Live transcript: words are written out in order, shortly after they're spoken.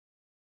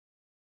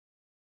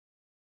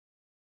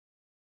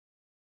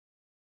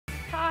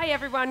Hi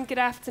everyone, good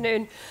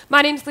afternoon.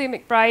 My name's Lia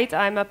McBride.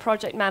 I'm a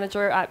project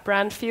manager at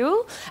Brand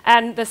Fuel,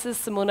 and this is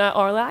Semona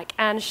Auluk,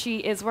 and she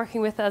is working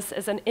with us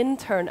as an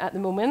intern at the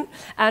moment,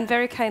 and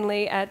very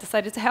kindly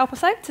decided to help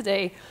us out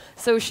today.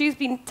 So she's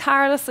been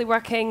tirelessly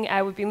working.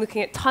 We've been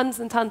looking at tons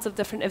and tons of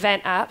different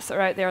event apps that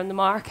are out there on the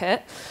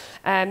market,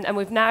 and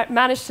we've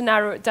managed to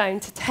narrow it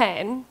down to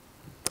 10.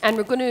 And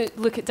we're going to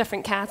look at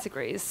different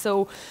categories.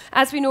 So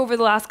as we know, over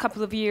the last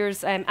couple of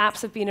years,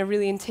 apps have been a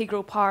really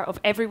integral part of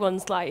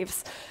everyone's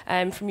lives,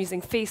 from using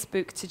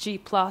Facebook to G+,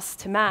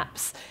 to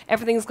Maps.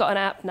 Everything's got an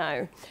app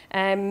now.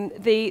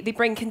 They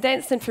bring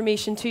condensed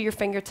information to your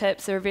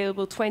fingertips. They're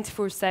available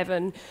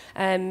 24/7,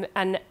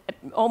 and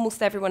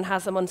almost everyone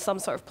has them on some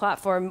sort of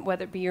platform,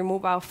 whether it be your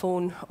mobile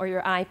phone or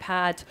your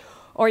iPad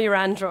or your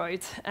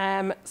Android.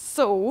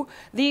 So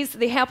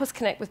they help us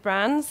connect with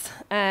brands,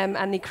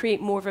 and they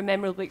create more of a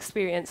memorable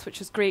experience, which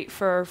is great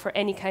for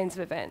any kinds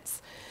of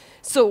events.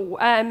 So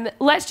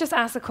let's just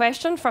ask a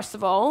question, first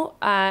of all.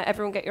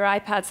 Everyone get your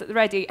iPads at the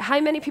ready. How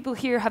many people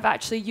here have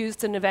actually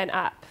used an event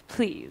app,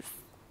 please?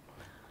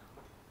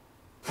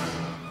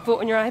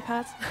 Vote on your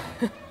iPad,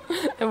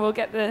 and we'll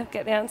get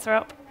the answer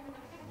up.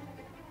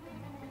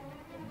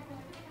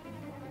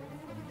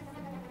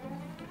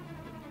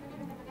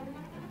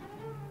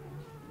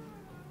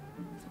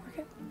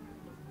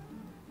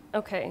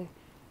 Okay.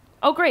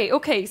 Oh, great.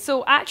 Okay,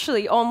 so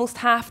actually almost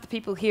half the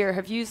people here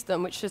have used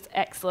them, which is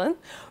excellent.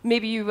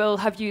 Maybe you will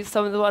have used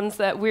some of the ones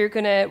that we're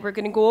gonna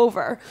go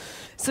over.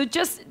 So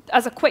just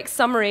as a quick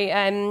summary,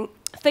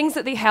 things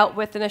that they help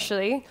with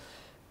initially,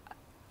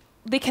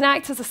 they can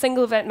act as a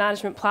single event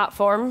management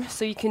platform,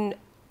 so you can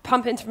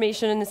pump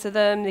information into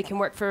them. They can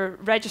work for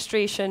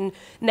registration,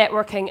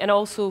 networking, and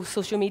also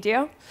social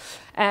media.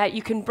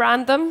 You can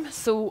brand them,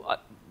 so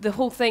the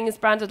whole thing is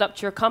branded up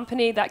to your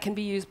company. That can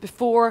be used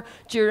before,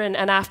 during,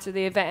 and after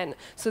the event.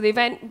 So the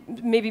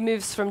event maybe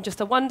moves from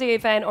just a one-day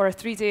event or a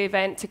three-day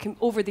event to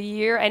over the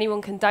year.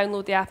 Anyone can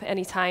download the app at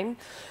any time.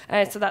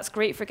 So that's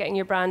great for getting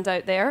your brand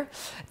out there.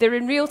 They're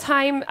in real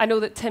time. I know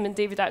that Tim and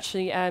David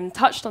actually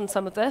touched on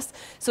some of this.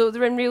 So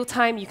they're in real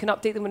time. You can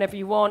update them whenever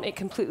you want. It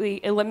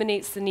completely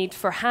eliminates the need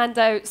for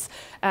handouts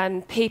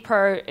and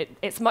paper.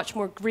 It's much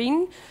more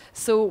green.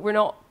 So we're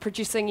not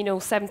producing,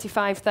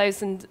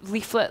 75,000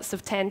 leaflets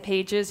of 10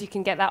 pages. You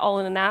can get that all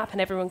in an app,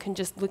 and everyone can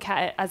just look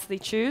at it as they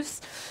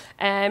choose.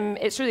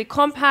 It's really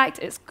compact.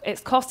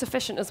 It's cost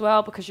efficient as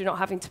well, because you're not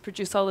having to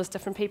produce all those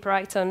different paper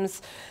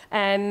items.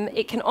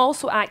 It can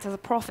also act as a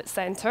profit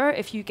center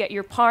if you get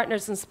your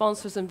partners and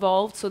sponsors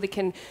involved, so they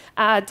can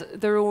add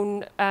their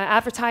own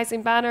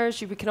advertising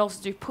banners. We can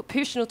also do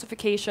push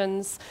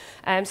notifications.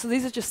 So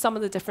these are just some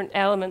of the different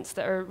elements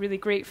that are really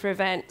great for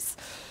events.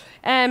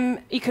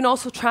 You can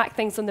also track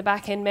things on the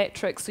back-end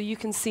metrics, so you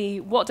can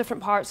see what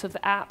different parts of the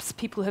apps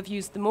people have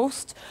used the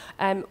most,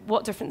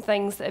 what different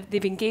things that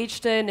they've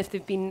engaged in, if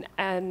they've been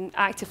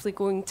actively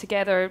going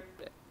together,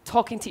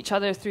 talking to each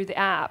other through the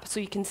app.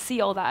 So you can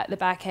see all that at the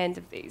back end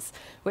of these,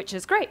 which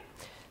is great.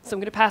 So I'm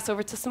going to pass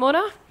over to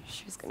Semona.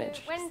 She's going to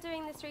introduce. When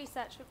doing this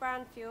research for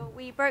Brand Fuel,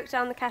 we broke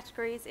down the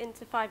categories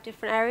into 5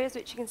 different areas,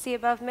 which you can see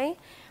above me.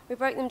 We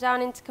broke them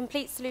down into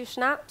complete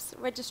solution apps,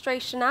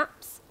 registration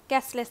apps,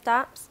 guest list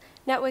apps,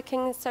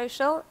 networking and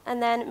social,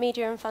 and then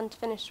media and fun to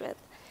finish with.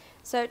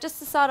 So just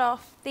to start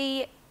off,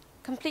 the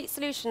complete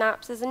solution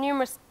apps, there's a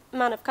numerous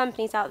amount of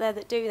companies out there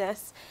that do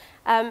this.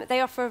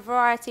 They offer a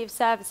variety of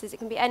services. It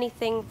can be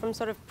anything from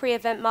sort of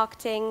pre-event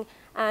marketing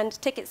and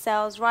ticket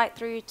sales right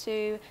through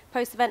to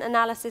post-event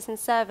analysis and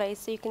surveys,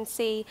 so you can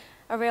see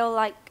a real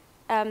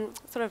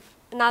sort of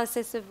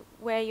analysis of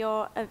where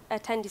your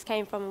attendees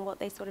came from and what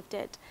they sort of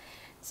did.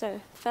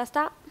 So first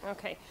app.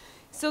 Okay.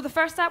 So the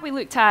first app we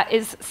looked at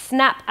is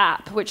Snap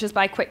App, which is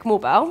by Quick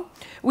Mobile.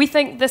 We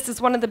think this is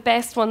one of the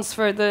best ones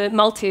for the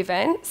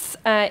multi-events.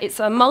 It's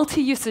a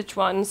multi-usage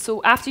one,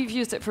 so after you've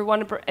used it for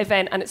one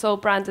event and it's all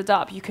branded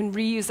up, you can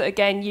reuse it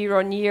again year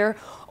on year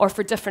or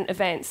for different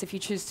events if you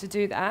choose to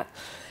do that.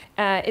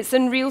 It's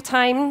in real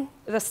time,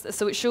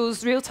 so it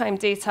shows real-time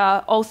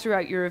data all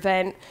throughout your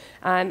event,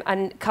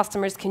 and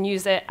customers can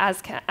use it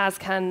as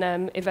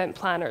can event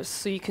planners.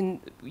 So you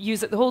can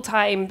use it the whole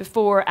time,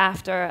 before,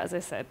 after, as I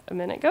said a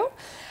minute ago.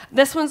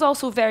 This one's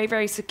also very,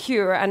 very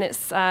secure, and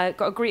it's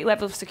got a great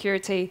level of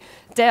security.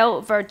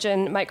 Dell,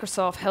 Virgin,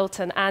 Microsoft,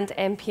 Hilton, and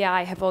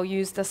MPI have all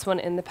used this one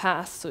in the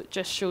past, so it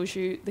just shows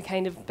you the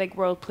kind of big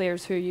world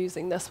players who are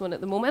using this one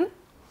at the moment.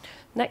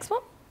 Next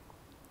one.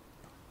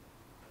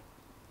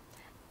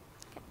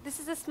 This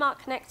is a Smart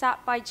Connect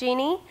app by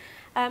Genie.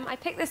 I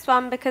picked this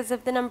one because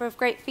of the number of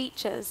great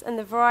features and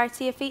the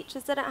variety of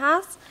features that it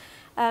has.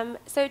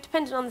 So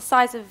depending on the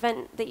size of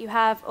event that you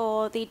have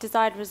or the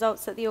desired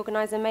results that the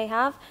organizer may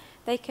have,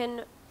 they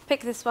can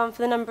pick this one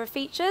for the number of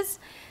features.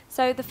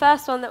 So the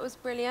first one that was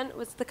brilliant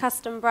was the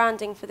custom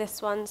branding for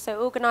this one.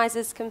 So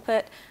organizers can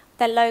put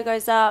their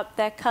logos up,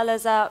 their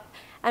colors up,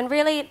 and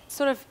really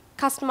sort of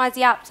customize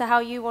the app to how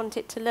you want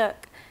it to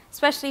look.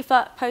 Especially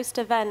for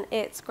post-event,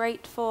 it's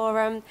great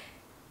for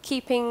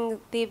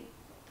keeping the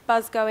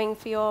buzz going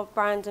for your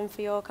brand and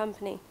for your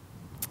company.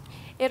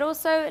 It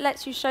also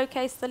lets you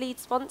showcase the lead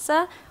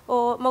sponsor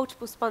or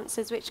multiple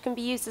sponsors, which can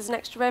be used as an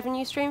extra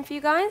revenue stream for you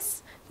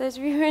guys. Those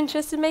of you who are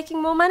interested in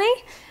making more money,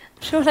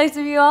 I'm sure loads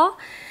of you are.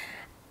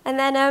 And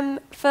then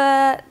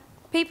for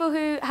people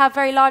who have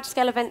very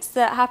large-scale events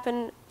that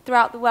happen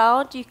throughout the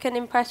world, you can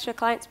impress your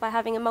clients by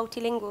having a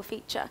multilingual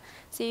feature.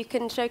 So you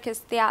can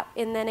showcase the app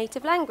in their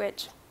native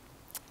language.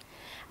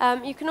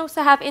 You can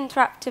also have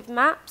interactive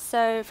maps.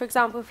 So, for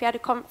example, if you had a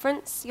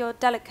conference, your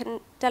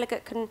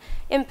delegate can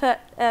input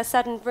a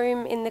certain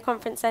room in the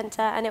conference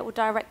center, and it will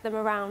direct them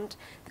around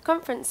the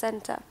conference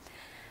center.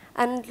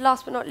 And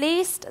last but not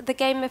least, the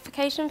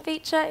gamification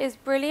feature is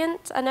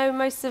brilliant. I know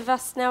most of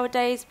us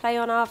nowadays play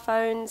on our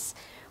phones,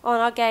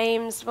 on our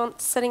games,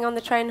 sitting on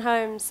the train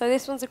home. So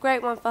this one's a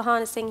great one for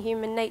harnessing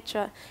human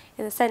nature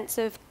in the sense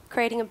of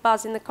creating a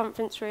buzz in the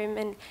conference room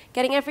and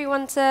getting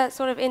everyone to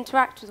sort of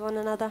interact with one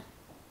another.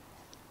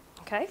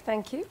 Okay,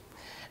 thank you.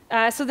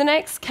 So the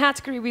next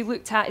category we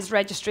looked at is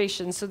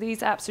registration. So these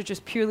apps are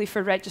just purely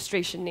for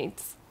registration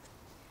needs.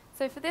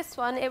 So for this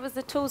one, it was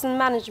the tools and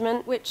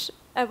management, which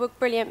were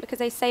brilliant because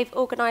they save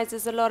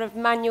organisers a lot of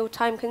manual,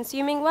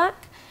 time-consuming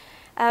work.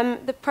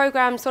 The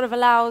program sort of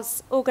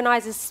allows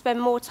organisers to spend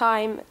more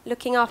time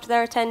looking after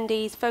their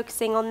attendees,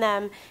 focusing on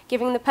them,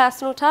 giving the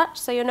personal touch,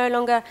 so you're no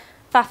longer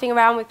faffing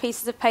around with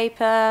pieces of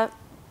paper,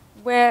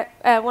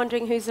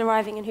 wondering who's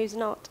arriving and who's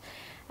not.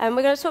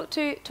 We're going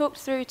to talk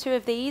through two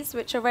of these,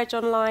 which are Reg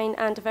Online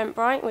and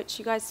Eventbrite, which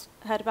you guys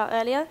heard about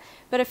earlier.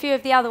 But a few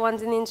of the other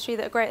ones in the industry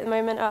that are great at the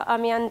moment are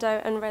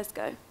Amiando and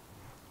Resgo.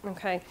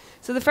 Okay,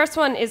 so the first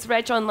one is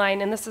Reg Online,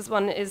 and this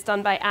one is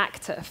done by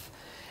Active.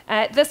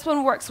 This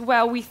one works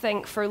well, we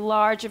think, for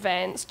large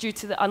events due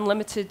to the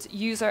unlimited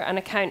user and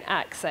account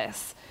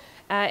access.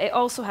 It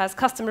also has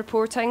custom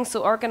reporting,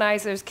 so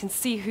organisers can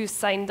see who's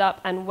signed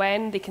up and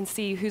when. They can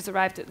see who's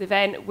arrived at the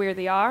event, where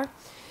they are.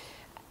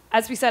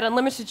 As we said,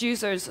 unlimited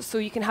users, so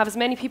you can have as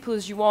many people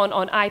as you want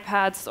on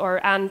iPads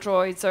or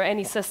Androids or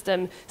any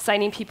system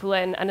signing people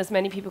in, and as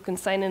many people can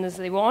sign in as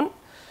they want.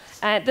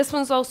 This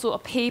one's also a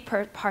pay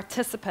per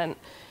participant.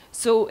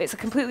 So it's a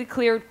completely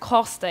cleared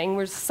costing,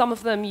 whereas some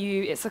of them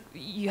you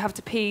have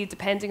to pay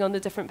depending on the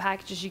different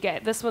packages you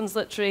get. This one's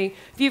literally,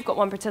 if you've got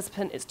one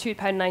participant, it's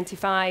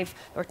 £2.95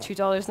 or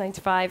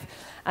 $2.95.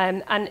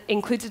 And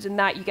included in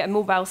that, you get a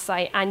mobile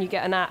site and you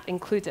get an app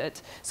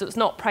included. So it's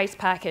not price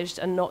packaged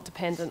and not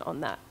dependent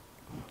on that.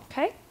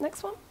 Okay,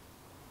 next one.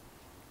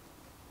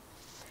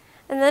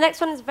 And the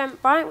next one is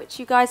Eventbrite, which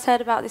you guys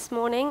heard about this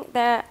morning.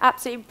 They're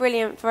absolutely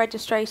brilliant for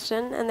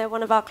registration, and they're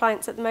one of our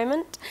clients at the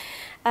moment.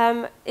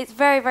 It's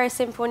very, very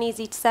simple and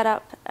easy to set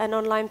up an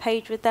online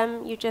page with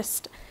them. You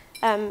just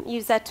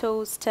use their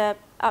tools to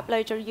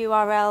upload your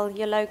URL,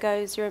 your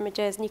logos, your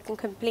images, and you can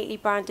completely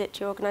brand it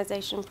to your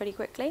organization pretty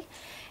quickly.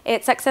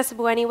 It's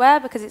accessible anywhere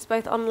because it's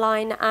both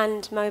online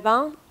and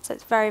mobile, so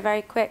it's very,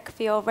 very quick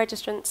for your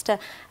registrants to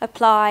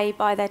apply,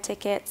 buy their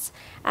tickets.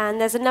 And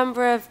there's a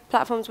number of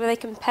platforms where they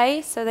can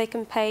pay, so they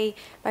can pay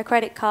by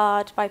credit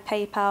card, by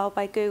PayPal,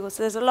 by Google.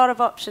 So there's a lot of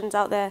options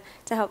out there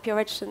to help your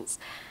registrants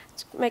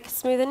to make a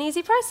smooth and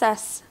easy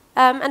process.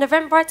 And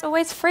Eventbrite's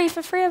always free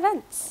for free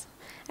events.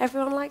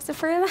 Everyone likes a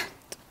free event.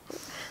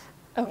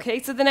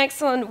 Okay, so the next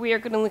one we are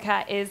going to look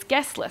at is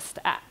guest list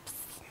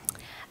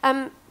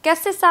apps.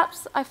 Guest list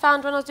apps, I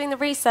found when I was doing the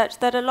research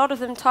that a lot of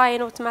them tie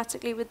in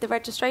automatically with the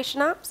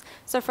registration apps.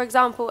 So for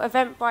example,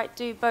 Eventbrite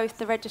do both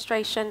the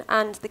registration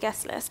and the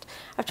guest list.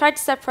 I've tried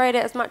to separate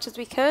it as much as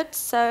we could,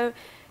 so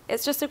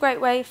it's just a great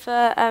way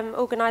for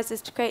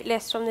organisers to create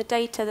lists from the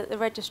data that the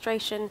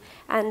registration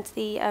and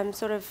the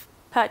sort of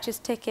purchase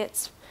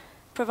tickets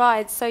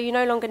provides. So you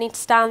no longer need to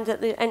stand at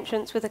the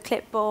entrance with a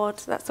clipboard,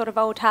 that sort of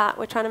old hat.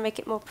 We're trying to make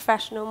it more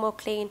professional, more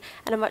clean,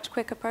 and a much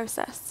quicker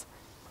process.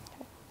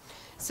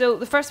 So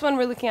the first one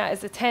we're looking at is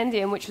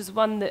Attendium, which is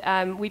one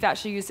that we've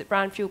actually used at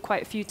Brandfuel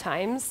quite a few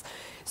times.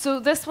 So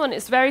this one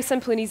is very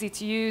simple and easy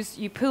to use.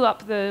 You pull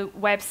up the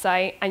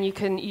website and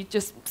you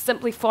just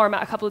simply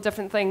format a couple of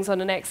different things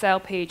on an Excel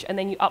page, and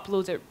then you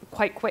upload it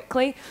quite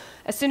quickly.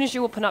 As soon as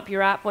you open up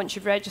your app, once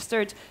you've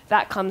registered,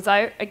 that comes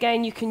out.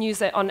 Again, you can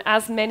use it on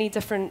as many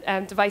different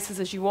devices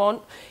as you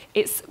want.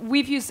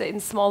 We've used it in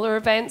smaller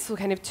events, so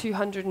kind of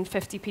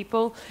 250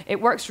 people.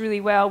 It works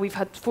really well. We've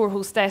had 4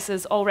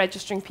 hostesses all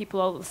registering people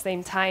all at the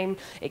same time.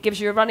 It gives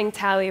you a running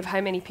tally of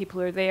how many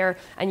people are there,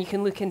 and you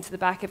can look into the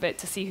back of it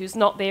to see who's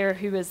not there,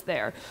 who is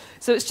there.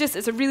 So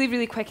it's a really,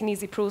 really quick and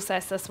easy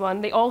process, this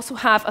one. They also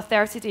have a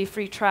 30-day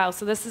free trial,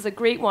 so this is a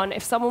great one.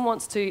 If someone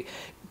wants to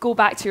go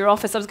back to your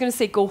office. I was going to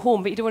say go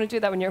home, but you don't want to do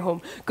that when you're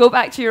home. Go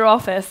back to your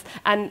office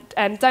and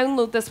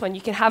download this one. You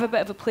can have a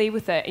bit of a play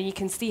with it, and you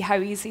can see how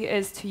easy it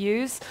is to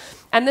use.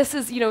 And this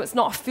is, it's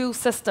not a full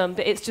system,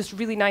 but it's just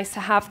really nice to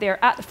have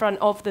there at the front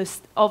of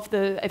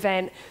the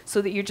event,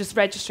 so that you're just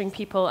registering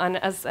people, and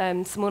as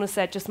Semona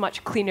said, just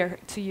much cleaner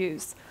to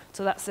use.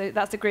 So that's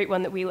a great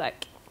one that we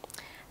like.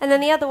 And then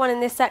the other one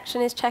in this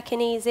section is Check-in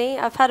Easy.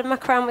 I've had a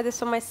muck around with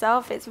this one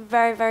myself. It's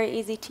very, very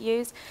easy to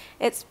use.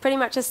 It's pretty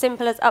much as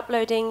simple as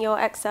uploading your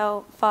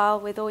Excel file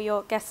with all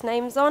your guest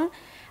names on.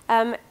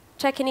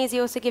 Check-in Easy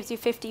also gives you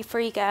 50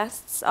 free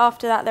guests.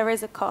 After that, there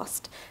is a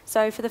cost.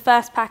 So for the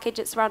first package,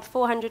 it's around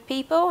 400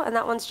 people, and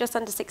that one's just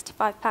under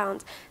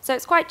 £65. So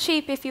it's quite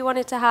cheap if you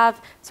wanted to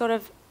have sort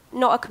of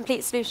not a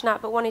complete solution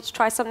app, but wanted to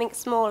try something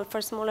small for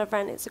a smaller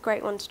event. It's a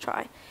great one to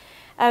try.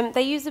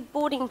 They use a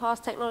boarding pass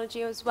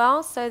technology as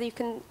well, so that you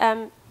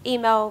can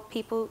email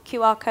people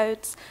QR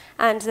codes,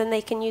 and then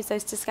they can use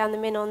those to scan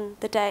them in on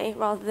the day,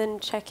 rather than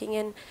checking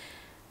in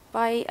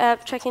by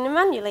checking in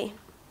manually.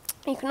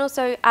 You can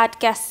also add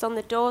guests on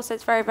the door, so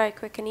it's very, very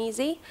quick and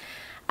easy.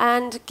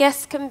 And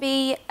guests can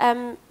be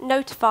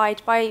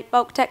notified by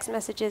bulk text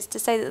messages to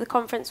say that the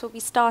conference will be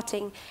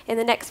starting in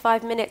the next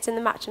 5 minutes in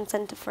the Matcham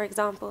Centre, for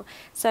example.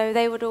 So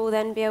they would all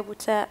then be able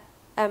to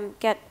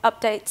get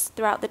updates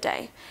throughout the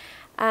day.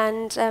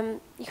 And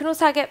you can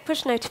also get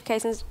push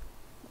notifications,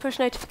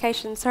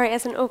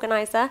 as an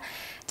organizer,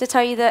 to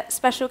tell you that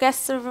special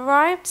guests have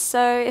arrived.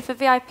 So if a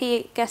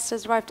VIP guest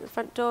has arrived at the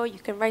front door, you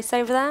can race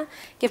over there,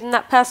 give them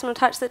that personal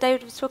touch that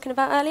David was talking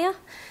about earlier.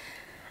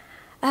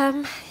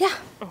 Yeah.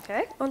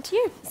 Okay. On to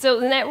you. So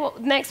the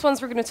next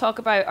ones we're going to talk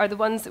about are the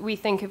ones that we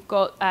think have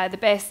got the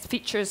best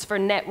features for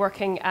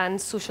networking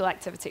and social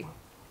activity.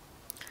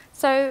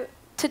 So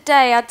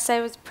today, I'd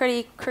say, was a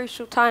pretty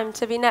crucial time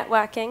to be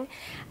networking.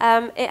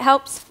 It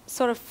helps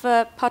sort of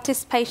for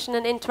participation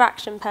and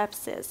interaction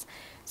purposes.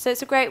 So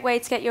it's a great way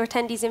to get your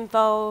attendees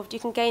involved. You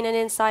can gain an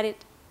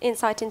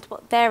insight into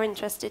what they're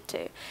interested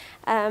to.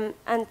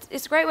 And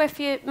it's a great way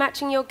for you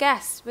matching your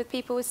guests with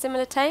people with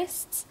similar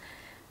tastes.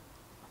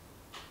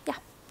 Yeah.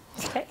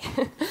 Okay.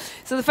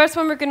 So the first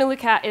one we're going to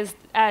look at is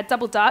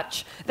Double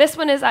Dutch. This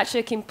one is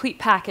actually a complete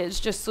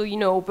package, just so you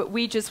know, but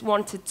we just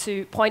wanted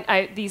to point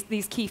out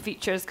these key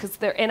features because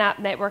their in-app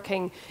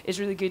networking is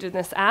really good in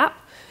this app.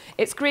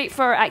 It's great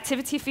for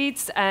activity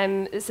feeds.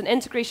 It's an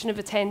integration of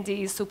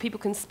attendees, so people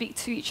can speak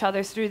to each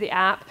other through the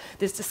app.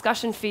 There's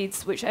discussion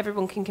feeds, which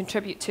everyone can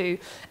contribute to,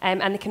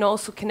 and they can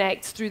also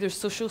connect through their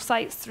social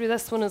sites through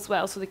this one as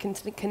well, so they can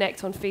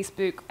connect on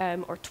Facebook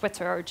or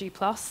Twitter or G+.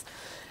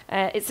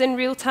 It's in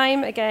real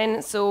time,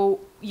 again, so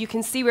you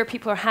can see where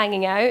people are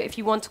hanging out. If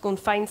you want to go and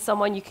find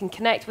someone, you can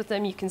connect with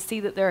them. You can see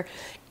that they're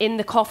in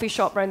the coffee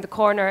shop around the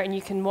corner, and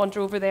you can wander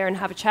over there and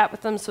have a chat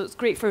with them. So it's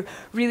great for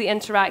really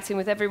interacting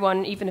with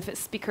everyone, even if it's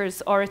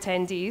speakers or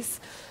attendees.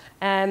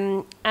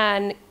 And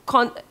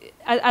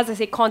as I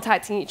say,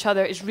 contacting each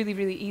other is really,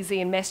 really easy,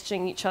 and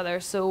messaging each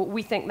other. So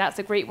we think that's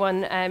a great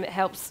one. It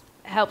helps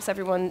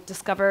everyone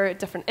discover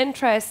different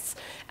interests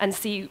and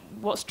see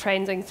what's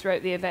trending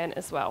throughout the event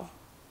as well.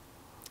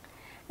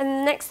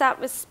 And the next app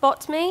was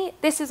Spot Me.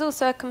 This is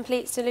also a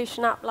complete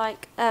solution app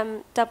like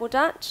Double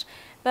Dutch,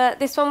 but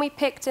this one we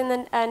picked in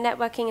the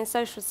networking and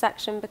social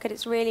section because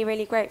it's really,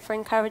 really great for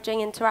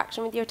encouraging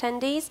interaction with your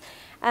attendees.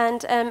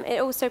 And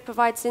it also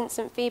provides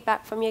instant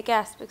feedback from your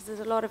guests because there's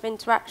a lot of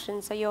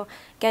interaction, so you're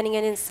gaining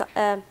an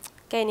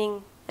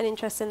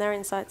interest in their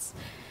insights.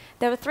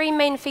 There were 3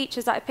 main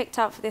features that I picked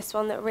out for this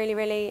one that really,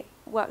 really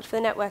worked for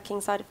the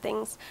networking side of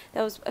things.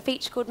 There was a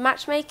feature called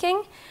matchmaking,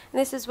 and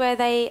this is where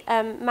they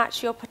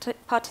match your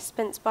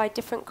participants by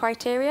different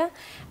criteria,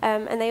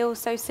 and they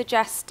also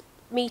suggest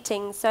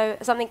meetings. So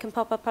something can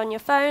pop up on your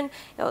phone.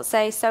 It will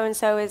say,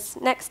 so-and-so is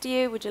next to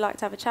you. Would you like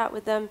to have a chat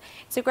with them?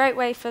 It's a great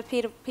way for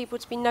people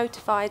to be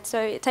notified,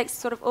 so it takes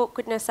sort of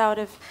awkwardness out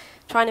of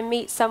trying to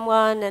meet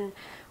someone and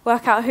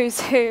work out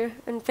who's who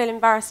and feel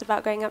embarrassed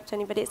about going up to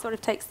anybody. It sort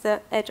of takes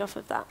the edge off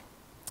of that.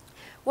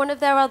 One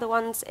of their other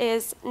ones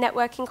is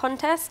networking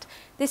contest.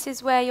 This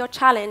is where you're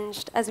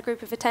challenged as a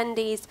group of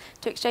attendees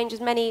to exchange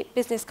as many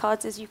business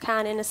cards as you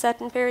can in a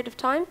certain period of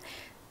time.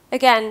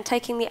 Again,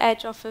 taking the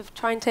edge off of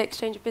trying to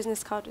exchange a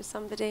business card with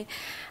somebody.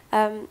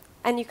 And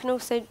you can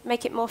also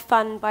make it more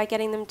fun by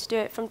getting them to do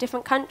it from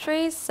different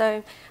countries.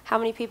 So how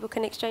many people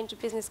can exchange a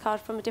business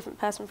card from a different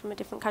person from a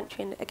different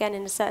country, and again,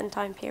 in a certain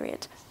time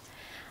period.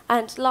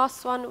 And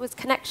last one was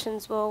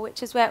Connections Wall,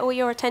 which is where all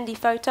your attendee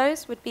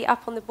photos would be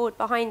up on the board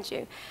behind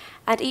you.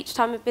 And each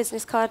time a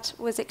business card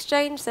was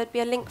exchanged, there'd be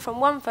a link from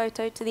one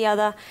photo to the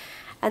other,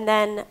 and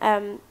then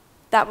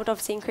that would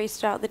obviously increase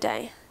throughout the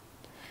day.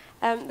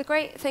 The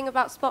great thing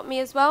about Spot Me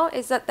as well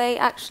is that they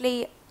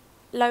actually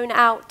loan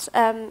out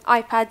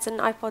iPads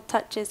and iPod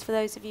Touches for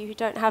those of you who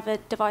don't have a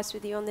device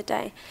with you on the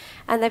day.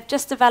 And they've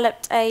just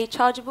developed a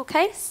chargeable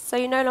case, so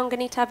you no longer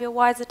need to have your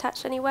wires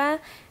attached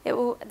anywhere.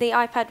 The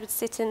iPad would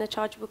sit in a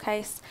chargeable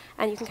case,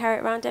 and you can carry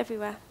it around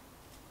everywhere.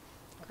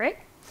 Great.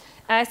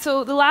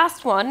 So the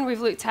last one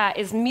we've looked at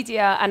is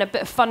media and a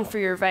bit of fun for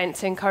your event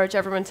to encourage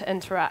everyone to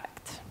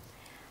interact.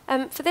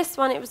 For this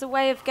one, it was a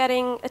way of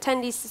getting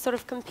attendees to sort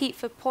of compete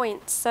for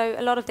points. So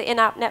a lot of the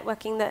in-app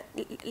networking that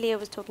Lia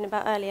was talking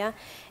about earlier,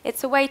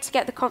 it's a way to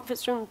get the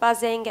conference room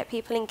buzzing, get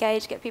people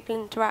engaged, get people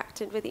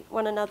interacted with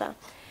one another.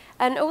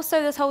 And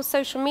also this whole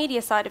social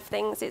media side of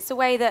things, it's a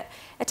way that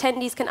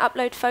attendees can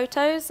upload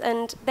photos,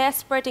 and they're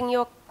spreading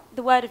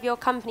the word of your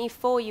company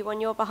for you on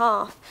your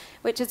behalf,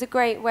 which is a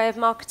great way of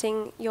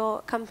marketing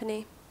your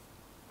company.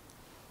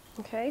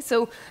 Okay,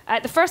 so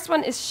the first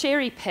one is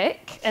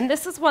SharyPick, and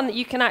this is one that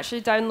you can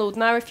actually download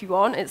now if you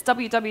want. It's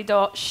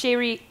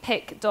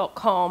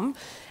www.sharypick.com,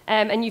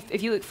 and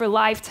if you look for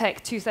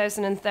LiveTech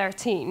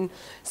 2013.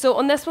 So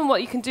on this one,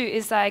 what you can do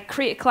is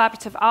create a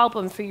collaborative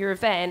album for your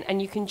event,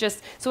 and you can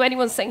just, so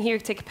anyone sitting here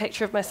can take a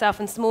picture of myself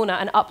and Semona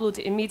and upload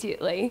it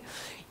immediately.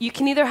 You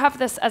can either have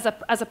this as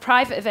a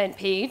private event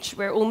page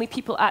where only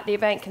people at the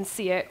event can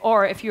see it,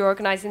 or if you're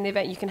organising the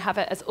event, you can have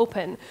it as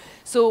open.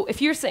 So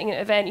if you're sitting at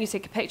an event, you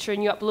take a picture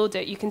and you upload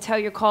it, you can tell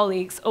your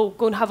colleagues, oh,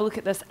 go and have a look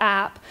at this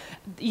app.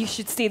 You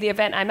should see the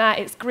event I'm at.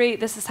 It's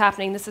great. This is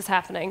happening. This is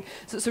happening.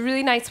 So it's a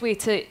really nice way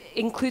to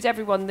include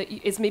everyone that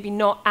is maybe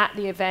not at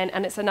the event,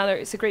 and it's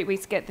a great way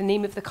to get the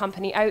name of the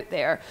company out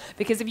there.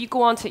 Because if you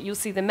go onto it, you'll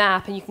see the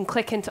map, and you can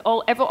click into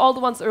all the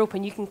ones that are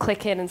open. You can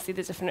click in and see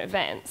the different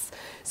events.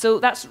 So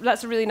that's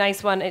a really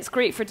nice one. It's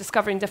great for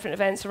discovering different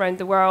events around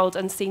the world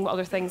and seeing what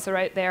other things are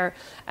out there.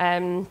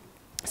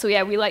 So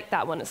yeah, we like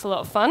that one. It's a lot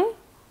of fun.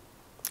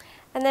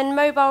 And then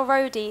Mobile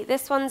Roadie.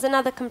 This one's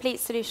another complete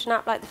solution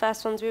app like the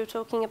first ones we were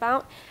talking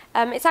about.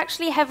 It's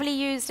actually heavily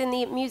used in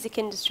the music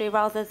industry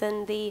rather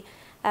than the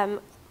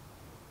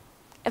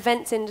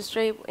events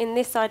industry in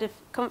this side of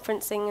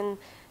conferencing and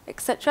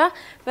etc.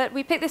 But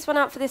we picked this one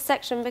out for this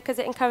section because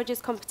it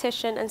encourages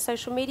competition and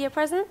social media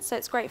presence, so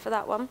it's great for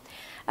that one.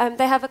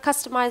 They have a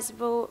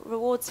customizable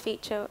rewards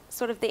feature,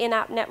 sort of the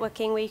in-app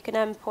networking where you can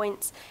earn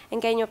points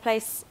and gain your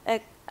place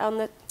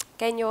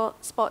gain your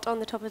spot on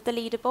the top of the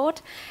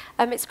leaderboard.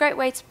 It's a great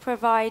way to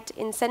provide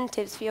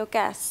incentives for your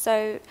guests.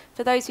 So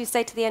for those who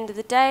stay to the end of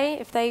the day,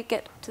 if they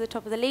get to the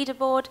top of the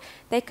leaderboard,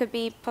 they could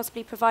be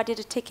possibly provided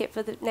a ticket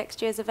for the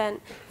next year's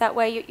event. That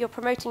way you're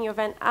promoting your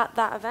event at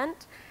that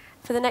event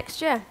for the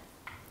next year.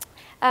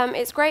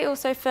 It's great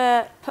also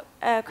for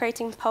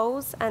creating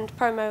polls and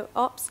promo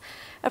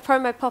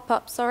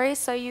pop-up,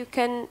 so you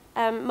can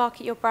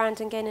market your brand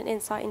and gain an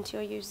insight into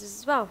your users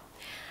as well.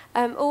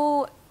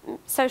 All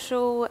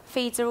social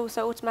feeds are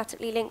also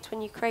automatically linked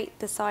when you create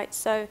the site,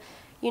 so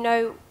you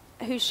know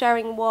who's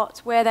sharing what,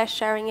 where they're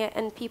sharing it,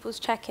 and people's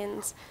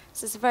check-ins.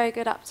 So it's a very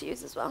good app to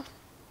use as well.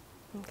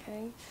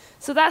 Okay,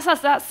 so that's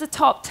us. That's the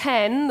top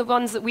 10, the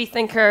ones that we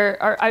think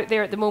are out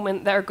there at the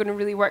moment that are going to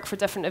really work for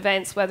different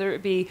events, whether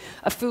it be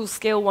a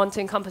full-scale one to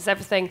encompass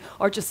everything,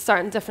 or just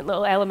certain different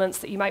little elements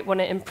that you might want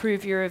to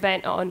improve your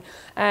event on.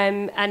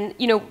 And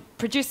you know,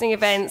 producing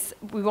events,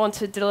 we want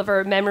to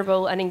deliver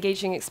memorable and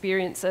engaging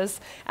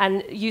experiences,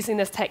 and using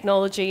this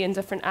technology and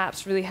different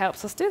apps really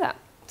helps us do that.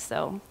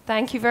 So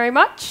thank you very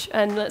much,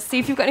 and let's see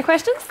if you've got any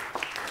questions.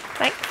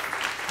 Thanks.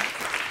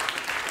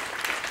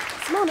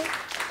 Semona.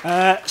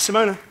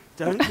 Semona,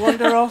 don't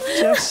wander off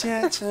just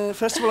yet.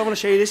 First of all, I want to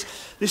show you this.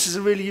 This is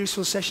a really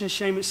useful session.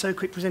 Shame it's so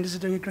quick. Presenters are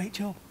doing a great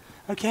job.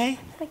 Okay?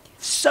 Thank you.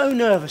 So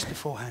nervous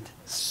beforehand.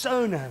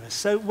 So nervous.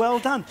 So well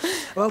done.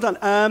 Well done.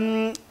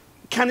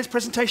 Can this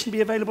presentation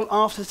be available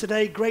after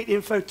today? Great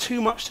info.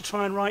 Too much to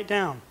try and write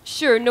down.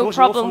 Sure, no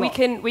problem.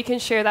 We can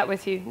share that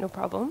with you. No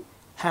problem.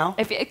 How?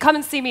 If you come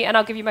and see me, and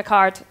I'll give you my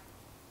card.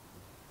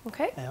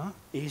 Okay. There you are.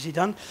 Easy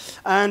done.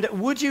 And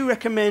would you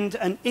recommend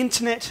an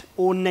internet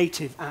or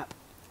native app?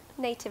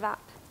 Native app.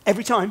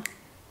 Every time?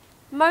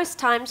 Most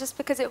times, just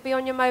because it will be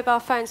on your mobile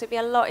phone, so it will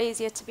be a lot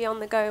easier to be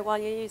on the go while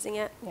you're using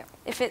it. Yeah.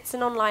 If it's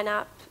an online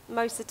app,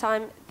 most of the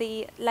time,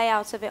 the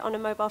layout of it on a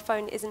mobile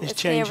phone isn't as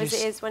clear as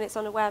it is when it's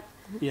on a web.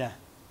 Yeah.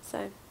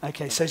 So.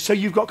 Okay, so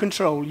you've got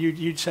control.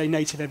 You'd say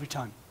native every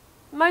time?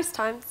 Most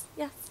times,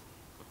 yes.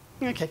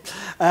 Okay.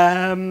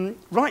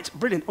 Right,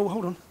 brilliant. Oh,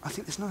 hold on. I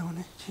think there's another one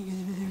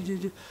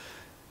there.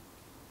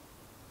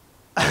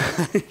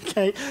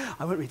 Okay,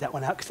 I won't read that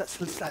one out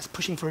because that's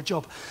pushing for a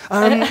job.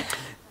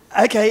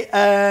 Okay,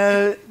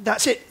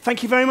 that's it.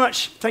 Thank you very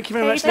much. Thank you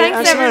very much.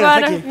 Thanks,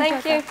 everyone.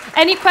 Thank you.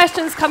 Any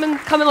questions, come and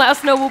let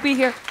us know. We'll be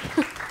here.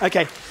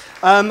 Okay.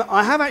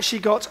 I have actually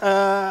got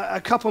a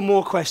couple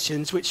more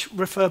questions which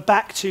refer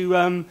back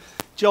to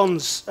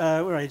John's,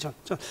 where are you, John?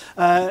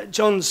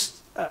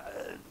 John's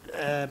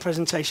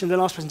presentation, the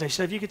last presentation.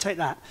 So if you could take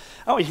that.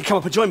 Oh, you can come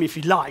up and join me if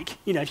you'd like,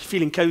 you know, if you're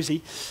feeling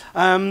cozy.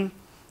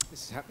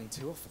 This is happening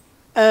too often.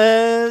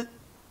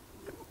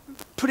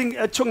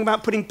 Talking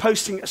about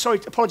posting,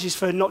 sorry, apologies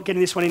for not getting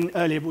this one in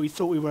earlier, but we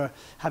thought we were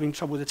having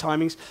trouble with the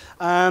timings.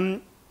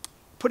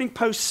 Putting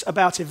posts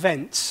about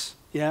events,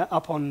 yeah,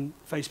 up on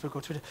Facebook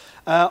or Twitter,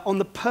 on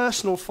the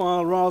personal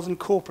file rather than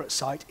corporate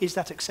site, is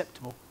that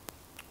acceptable?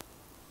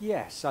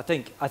 Yes, I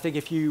think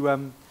if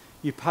you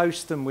you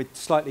post them with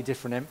slightly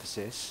different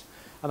emphasis,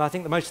 and I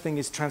think the most thing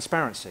is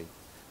transparency.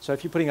 So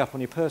if you're putting up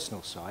on your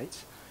personal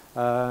site,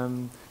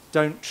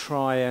 don't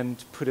try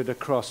and put it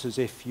across as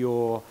if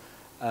you're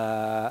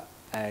a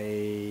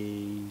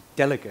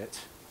delegate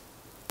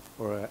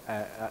or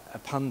a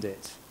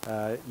pundit.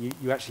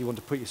 You actually want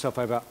to put yourself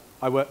over,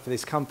 I work for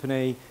this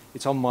company,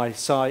 it's on my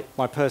site,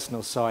 my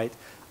personal site,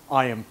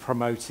 I am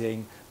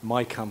promoting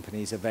my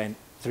company's event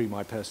through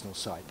my personal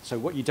site. So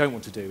what you don't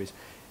want to do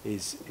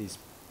is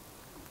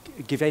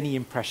give any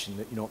impression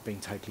that you're not being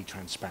totally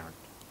transparent.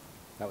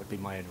 That would be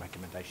my own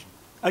recommendation.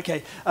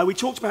 Okay, we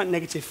talked about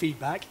negative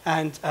feedback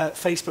and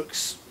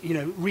Facebook's, you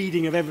know,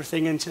 reading of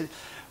everything. And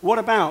what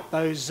about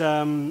those,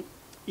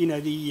 you know,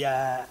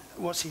 the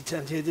what's he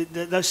termed here?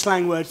 Those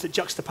slang words that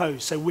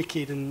juxtapose, so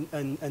wicked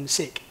and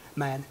sick.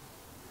 man.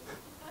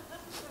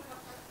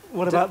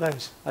 What about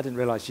those? I didn't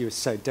realise you were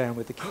so down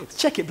with the kids.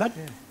 Check it, blood.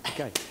 Yeah.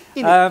 Okay.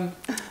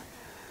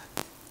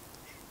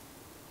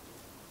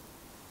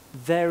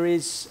 There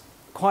is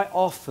quite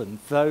often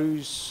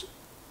those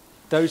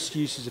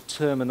uses of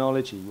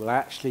terminology will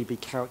actually be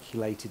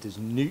calculated as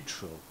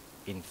neutral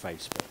in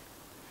Facebook,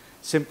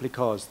 simply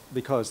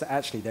because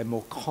actually they're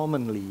more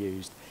commonly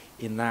used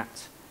in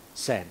that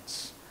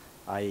sense,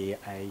 i.e.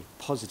 a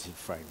positive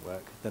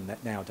framework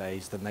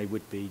nowadays than they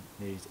would be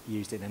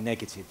used in a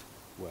negative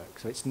work.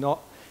 So it's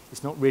not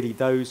really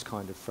those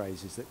kind of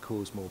phrases that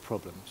cause more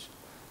problems.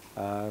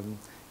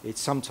 It's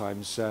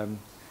sometimes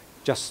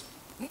just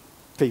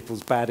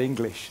people's bad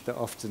English that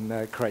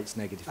often creates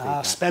negative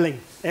feedback. Spelling.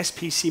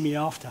 SP see me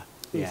after.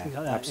 Yeah, Like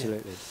that,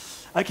 absolutely.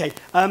 Yeah. Okay.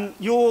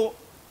 Your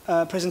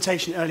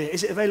presentation earlier,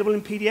 is it available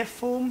in PDF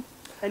form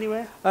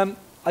anywhere?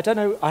 I don't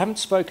know. I haven't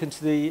spoken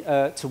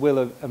to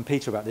Will and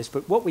Peter about this,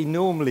 but what we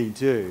normally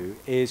do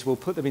is we'll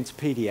put them into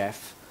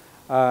PDF,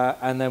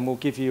 and then we'll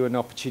give you an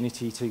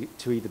opportunity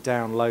to either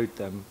download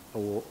them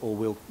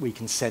or we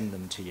can send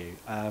them to you.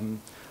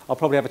 I'll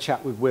probably have a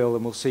chat with Will,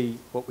 and we'll see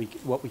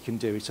what we can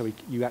do. So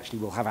you actually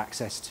will have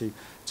access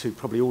to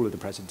probably all of the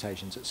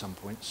presentations at some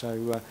point.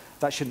 So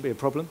that shouldn't be a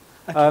problem.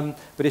 Okay.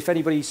 But if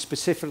anybody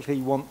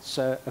specifically wants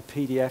a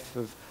PDF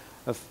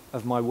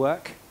of my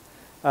work.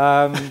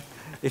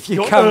 If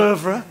you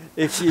come,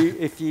 if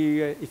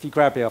you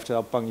grab me after,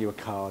 I'll bung you a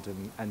card,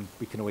 and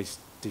we can always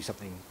do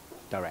something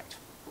direct.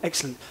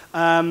 Excellent.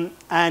 And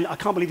I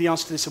can't believe the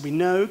answer to this, so we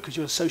know, because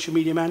you're a social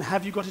media man.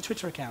 Have you got a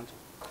Twitter account?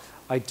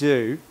 I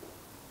do.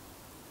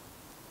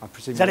 I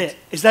presume. Is that it?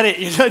 Is that it?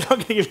 You're not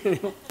going to give me any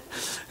more?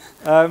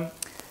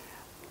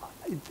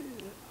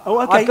 Oh,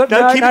 okay. Keep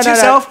it to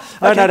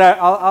yourself. No.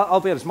 I'll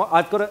be honest.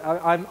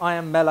 I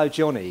am Mellow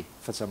Johnny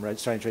for some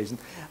strange reason.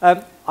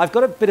 I've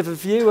got a bit of a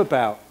view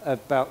about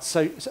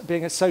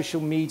being a social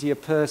media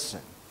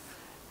person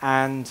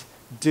and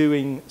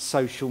doing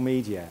social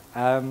media.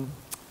 An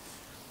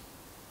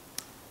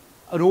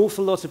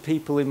awful lot of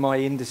people in my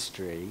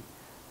industry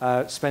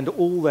spend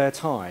all their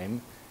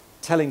time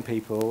telling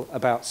people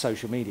about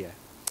social media.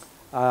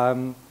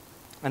 And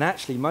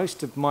actually,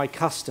 most of my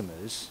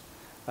customers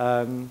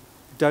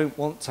don't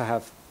want to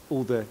have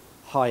all the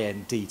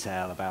high-end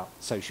detail about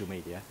social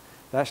media.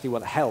 They actually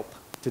want help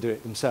to do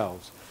it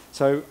themselves.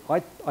 So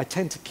I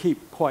tend to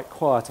keep quite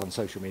quiet on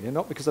social media,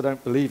 not because I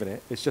don't believe in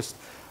it. It's just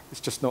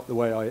not the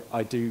way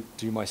I do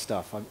my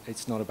stuff.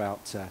 It's not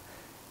about,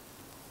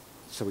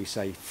 so we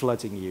say,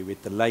 flooding you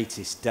with the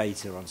latest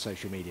data on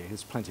social media.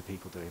 There's plenty of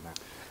people doing that.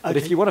 Okay. But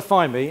if you want to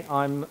find me,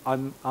 I'm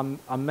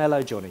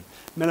Mellow Johnny.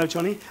 Mellow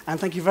Johnny, and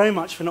thank you very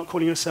much for not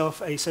calling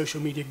yourself a social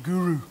media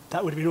guru.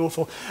 That would have been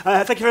awful.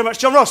 Thank you very much,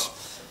 John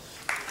Ross.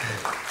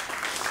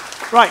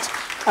 Right.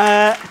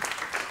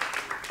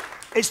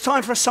 It's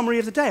time for a summary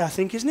of the day, I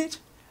think, isn't it?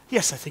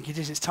 Yes, I think it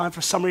is. It's time for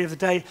a summary of the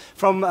day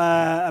from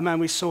a man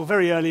we saw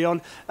very early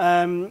on,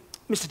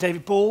 Mr.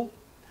 David Ball.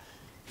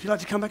 If you'd like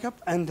to come back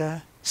up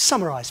and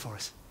summarise for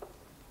us.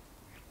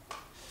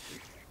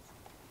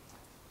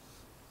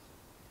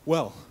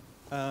 Well,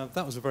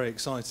 that was a very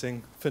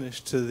exciting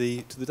finish to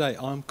the day.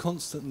 I'm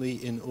constantly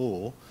in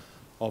awe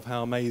of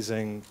how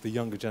amazing the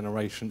younger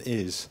generation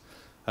is.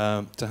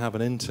 To have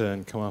an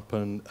intern come up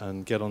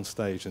and get on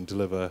stage and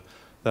deliver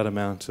that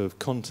amount of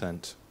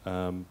content,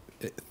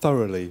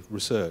 thoroughly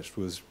researched,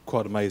 was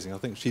quite amazing. I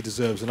think she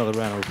deserves another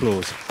round of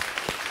applause.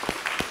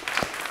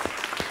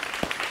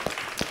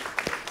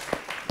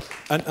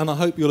 And I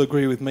hope you'll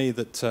agree with me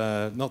that,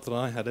 not that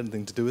I had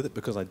anything to do with it,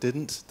 because I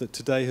didn't, that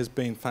today has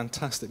been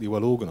fantastically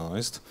well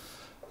organised.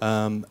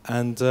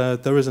 And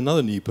there is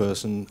another new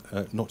person,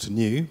 not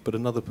new, but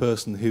another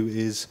person who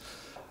is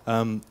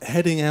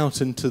heading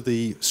out into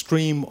the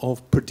stream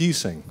of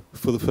producing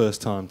for the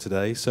first time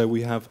today. So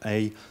we have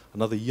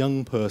another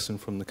young person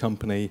from the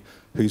company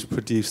who's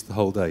produced the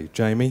whole day.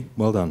 Jamie,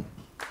 well done.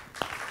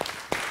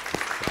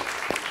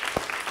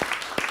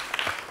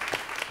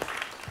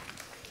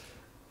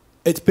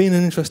 It's been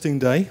an interesting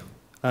day.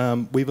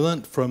 We've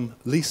learnt from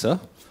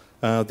Lisa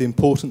the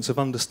importance of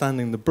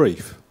understanding the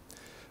brief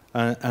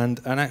and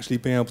actually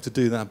being able to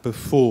do that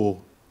before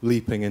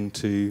leaping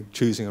into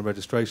choosing a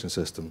registration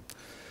system.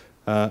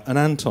 And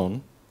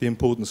Anton, the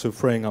importance of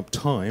freeing up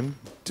time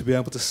to be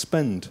able to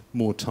spend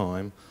more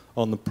time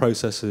on the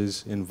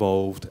processes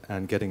involved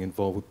and getting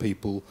involved with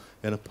people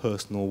in a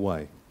personal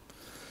way.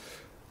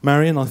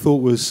 Marion, I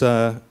thought,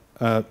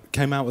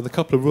 came out with a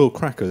couple of real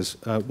crackers,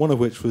 one of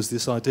which was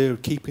this idea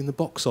of keeping the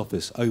box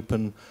office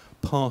open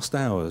past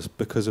hours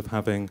because of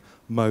having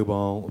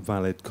mobile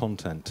valid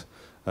content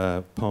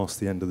past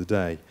the end of the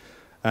day.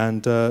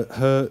 And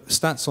her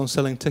stats on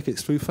selling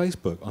tickets through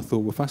Facebook I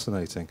thought were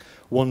fascinating.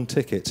 1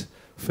 ticket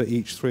for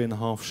each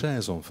 3.5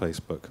 shares on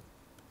Facebook.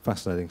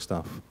 Fascinating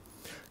stuff.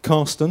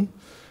 Carsten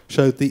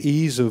showed the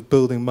ease of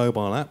building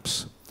mobile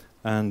apps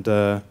and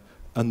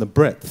the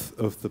breadth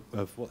of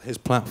what his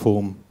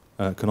platform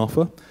can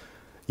offer.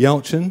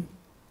 Yalchin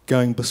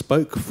going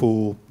bespoke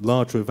for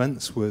larger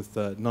events with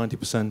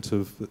 90%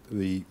 of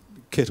the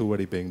kit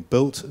already being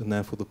built, and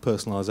therefore the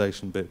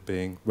personalisation bit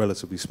being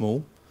relatively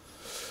small.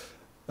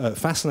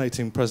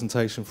 Fascinating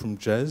presentation from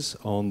Jez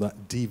on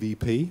that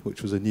DVP,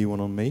 which was a new one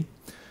on me,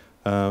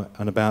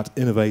 and about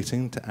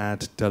innovating to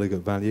add delegate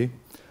value.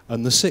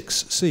 And the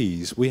 6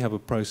 C's, we have a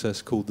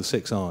process called the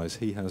 6 I's.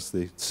 He has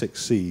the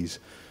 6 C's.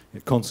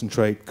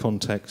 Concentrate,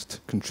 context,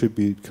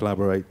 contribute,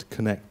 collaborate,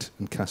 connect,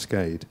 and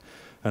cascade.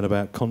 And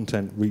about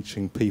content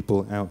reaching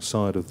people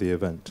outside of the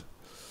event.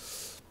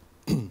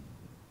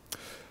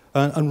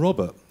 And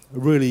Robert, a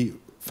really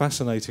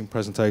fascinating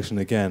presentation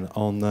again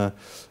on the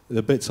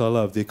bits I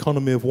love. The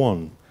economy of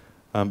one,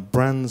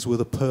 brands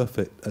with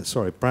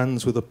a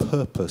brands with a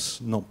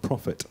purpose, not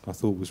profit. I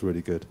thought was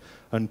really good.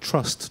 And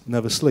trust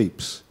never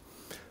sleeps.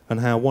 And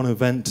how one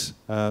event,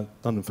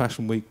 London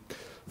Fashion Week,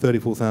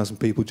 34,000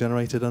 people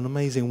generated an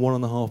amazing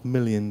 1.5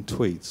 million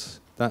tweets.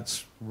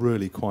 That's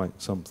really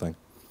quite something.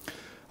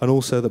 And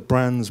also that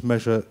brands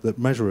that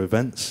measure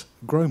events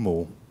grow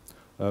more,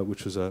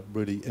 which was a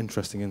really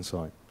interesting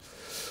insight.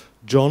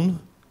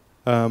 John,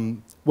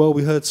 well,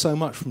 we heard so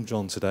much from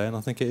John today, and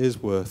I think it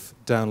is worth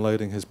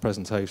downloading his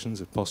presentations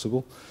if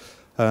possible.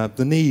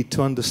 The need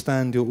to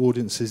understand your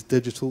audience's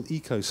digital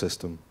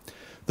ecosystem,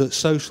 that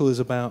social is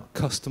about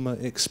customer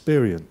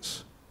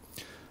experience.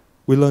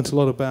 We learnt a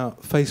lot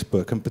about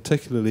Facebook, and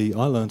particularly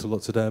I learnt a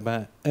lot today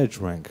about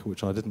EdgeRank,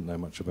 which I didn't know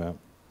much about.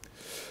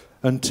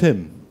 And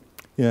Tim,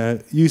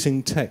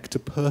 using tech to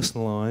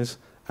personalise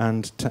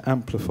and to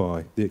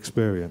amplify the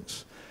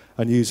experience,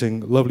 and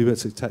using lovely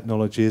bits of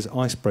technology as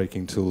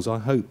ice-breaking tools. I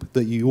hope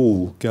that you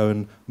all go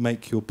and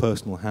make your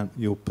personal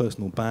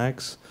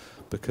bags,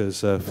 because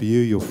for you,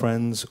 your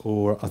friends,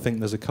 or I think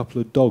there's a couple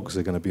of dogs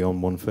that are going to be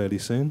on one fairly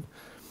soon.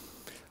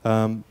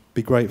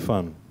 Be great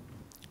fun.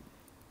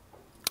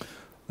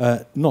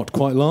 Not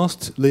quite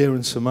last, Lia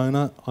and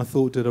Semona, I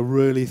thought did a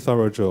really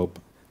thorough job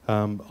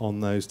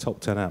on those top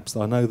 10 apps.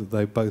 I know that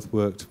they both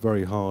worked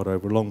very hard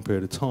over a long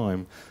period of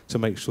time to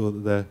make sure that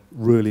they're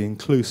really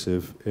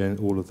inclusive in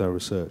all of their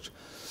research.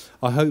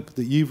 I hope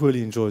that you've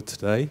really enjoyed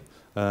today.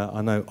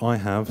 I know I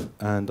have,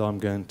 and I'm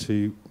going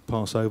to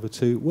pass over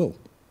to Will.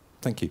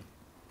 Thank you.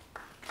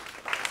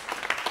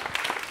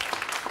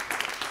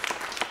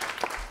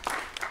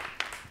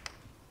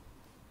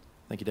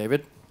 Thank you,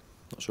 David.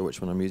 Not sure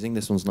which one I'm using.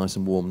 This one's nice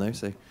and warm, though,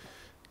 so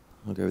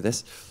I'll go with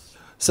this.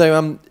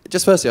 So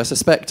just firstly, I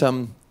suspect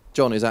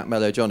John is at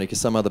Mellow Johnny,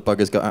 because some other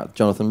bugger's got at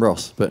Jonathan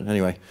Ross. But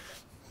anyway,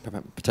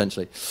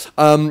 potentially.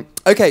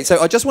 OK, so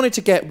I just wanted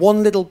to get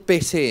one little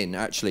bit in,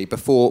 actually,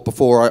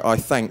 before I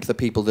thank the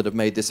people that have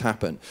made this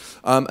happen.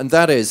 And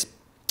that is,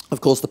 of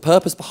course, the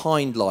purpose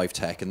behind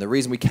LiveTech, and the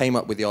reason we came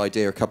up with the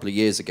idea a couple of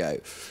years ago,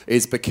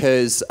 is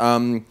because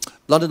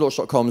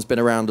Londonlaunch.com has been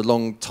around a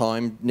long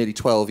time, nearly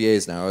 12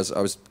 years now.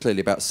 I was clearly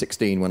about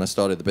 16 when I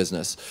started the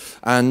business.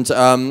 And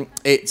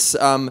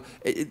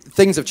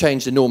things have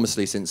changed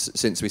enormously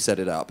since we set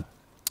it up.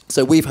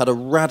 So we've had a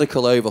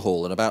radical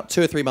overhaul, and about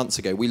 2 or 3 months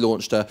ago, we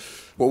launched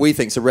what we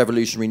think is a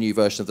revolutionary new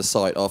version of the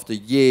site after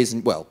years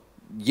and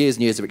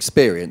years of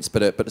experience,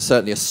 but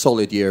certainly a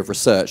solid year of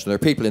research. And there are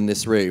people in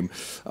this room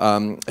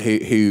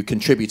who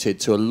contributed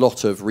to a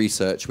lot of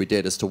research we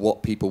did as to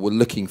what people were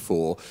looking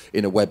for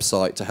in a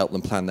website to help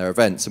them plan their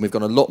events. And we've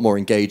gone a lot more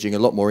engaging, a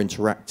lot more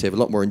interactive, a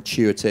lot more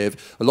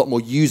intuitive, a lot more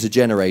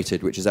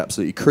user-generated, which is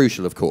absolutely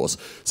crucial, of course.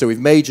 So we've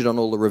majored on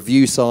all the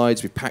review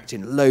sides, we've packed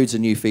in loads of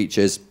new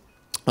features.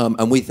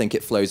 And we think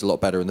it flows a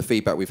lot better, and the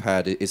feedback we've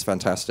had is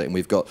fantastic. And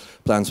we've got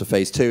plans for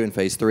phase 2 and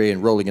phase 3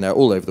 and rolling it out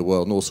all over the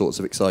world and all sorts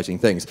of exciting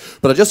things.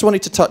 But I just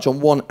wanted to touch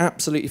on one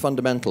absolutely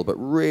fundamental but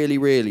really,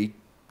 really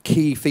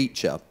key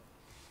feature,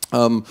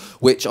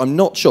 which I'm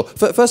not sure.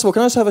 First of all,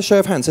 can I just have a show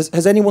of hands?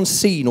 Has anyone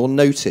seen or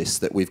noticed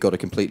that we've got a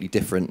completely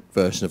different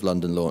version of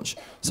London Launch?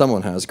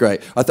 Someone has,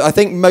 great. I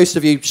think most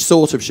of you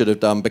sort of should have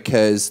done,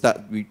 because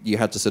you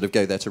had to sort of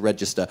go there to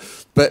register.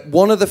 But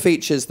one of the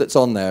features that's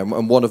on there,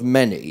 and one of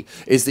many,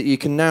 is that you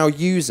can now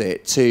use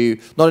it to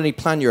not only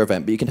plan your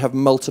event, but you can have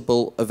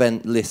multiple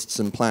event lists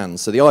and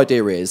plans. So the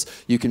idea is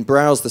you can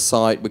browse the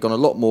site. We've gone a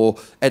lot more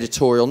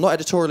editorial, not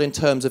editorial in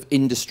terms of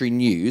industry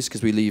news,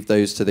 because we leave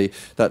those to the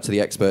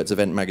experts,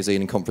 event magazine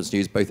and conference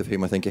news, both of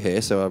whom I think are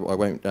here, so I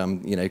won't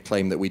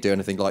claim that we do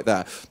anything like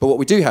that. But what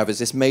we do have is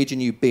this major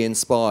new Be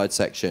Inspired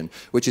section,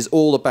 which is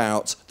all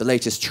about the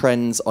latest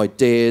trends,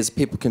 ideas.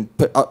 People can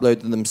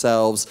upload them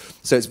themselves.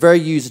 So it's very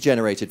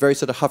user-generated, very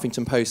sort of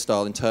Huffington Post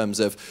style in terms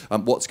of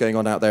what's going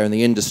on out there in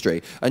the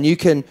industry. And you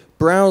can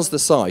browse the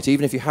site,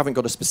 even if you haven't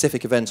got a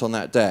specific event on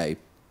that day,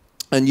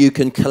 and you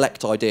can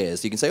collect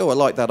ideas. You can say, oh, I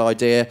like that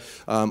idea,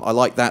 I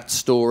like that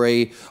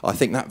story, I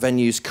think that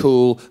venue's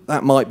cool,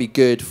 that might be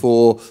good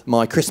for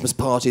my Christmas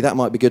party, that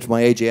might be good for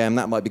my AGM,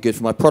 that might be good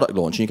for my product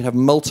launch. And you can have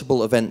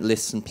multiple event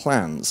lists and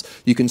plans.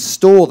 You can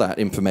store that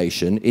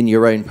information in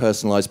your own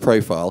personalised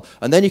profile,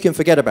 and then you can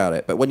forget about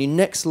it. But when you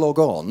next log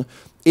on,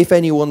 if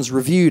anyone's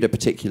reviewed a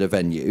particular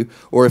venue,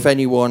 or if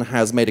anyone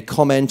has made a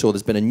comment, or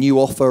there's been a new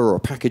offer or a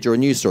package or a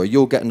news story,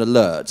 you'll get an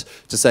alert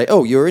to say,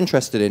 oh, you're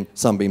interested in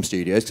Sunbeam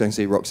Studios, because I can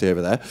see Roxy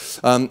over there.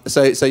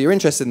 So you're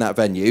interested in that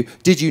venue.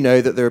 Did you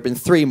know that there have been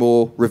 3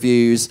 more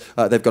reviews,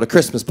 they've got a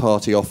Christmas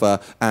party offer,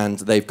 and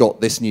they've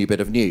got this new bit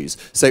of news.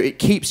 So it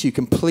keeps you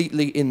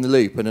completely in the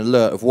loop and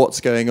alert of what's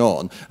going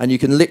on, and you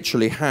can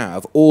literally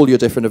have all your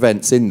different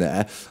events in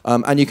there,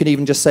 and you can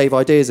even just save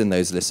ideas in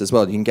those lists as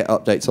well. You can get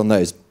updates on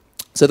those.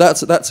 So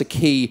that's a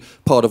key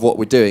part of what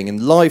we're doing, and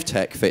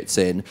LiveTech fits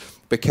in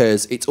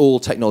because it's all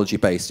technology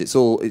based. It's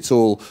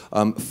all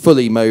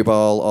fully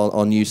mobile on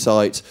our new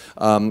site.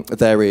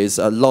 There is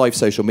a live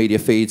social media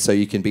feed, so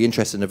you can be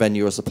interested in a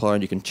venue or supplier,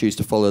 and you can choose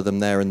to follow them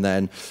there and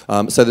then.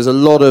 So there's a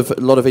lot of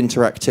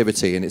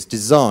interactivity, and it's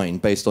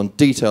designed based on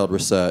detailed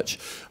research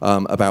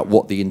about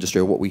what the industry,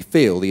 or what we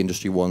feel the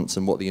industry wants,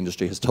 and what the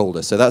industry has told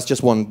us. So that's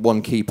just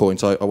one key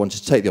point I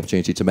wanted to take the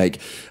opportunity to make,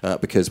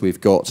 because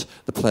we've got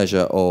the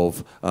pleasure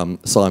of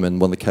Simon,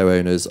 one of the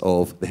co-owners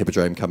of the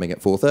Hippodrome, coming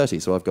at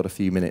 4:30. So I've got a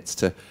few minutes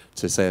to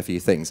say a few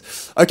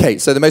things. Okay,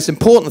 so the most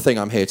important thing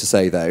I'm here to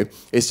say, though,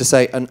 is to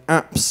say an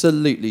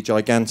absolutely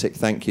gigantic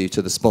thank you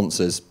to the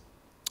sponsors.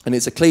 And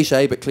it's a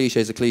cliche, but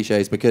cliches are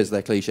cliches because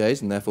they're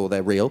cliches, and therefore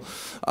they're real.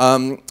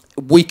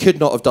 We could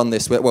not have done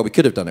this, well, we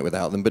could have done it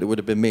without them, but it would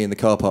have been me in the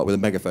car park with a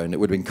megaphone. It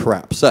would have been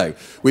crap. So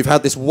we've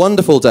had this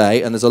wonderful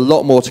day, and there's a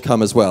lot more to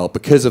come as well,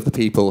 because of the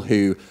people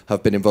who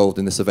have been involved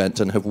in this event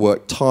and have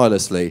worked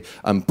tirelessly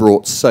and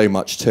brought so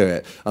much to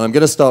it. And I'm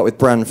going to start with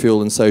Brand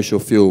Fuel and Social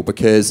Fuel,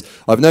 because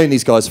I've known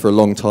these guys for a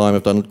long time.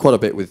 I've done quite a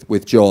bit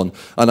with John,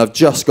 and I've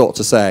just got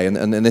to say,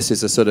 and this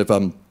is a sort of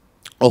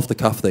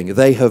off-the-cuff thing,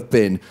 they have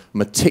been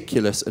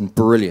meticulous and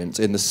brilliant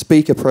in the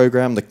speaker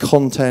program, the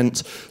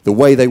content, the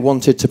way they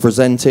wanted to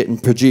present it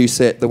and produce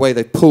it, the way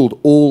they pulled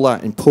all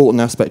that important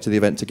aspect of the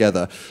event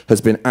together has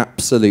been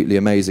absolutely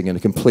amazing, and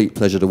a complete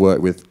pleasure to work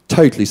with.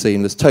 Totally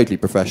seamless, totally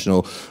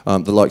professional,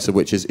 the likes of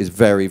which is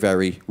very,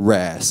 very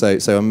rare. So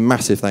a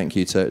massive thank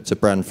you to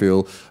Brand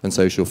Fuel and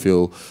Social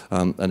Fuel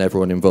and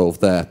everyone involved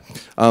there.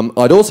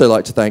 I'd also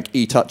like to thank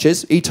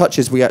eTouches.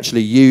 eTouches we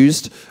actually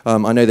used,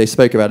 I know they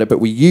spoke about it, but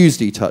we used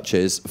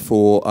eTouches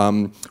for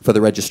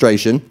the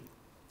registration,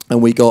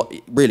 and we got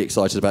really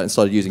excited about it and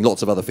started using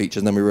lots of other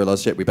features, and then we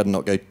realised, shit, we better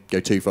not go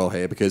too far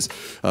here, because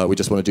we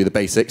just want to do the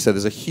basics. So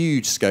there's a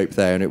huge scope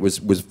there, and it was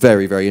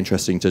very, very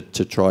interesting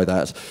to try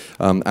that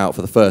out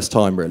for the first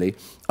time, really.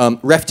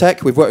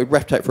 RefTech, we've worked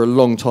with RefTech for a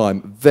long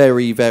time.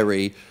 Very,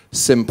 very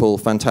simple,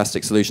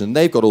 fantastic solution.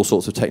 They've got all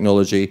sorts of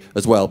technology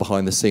as well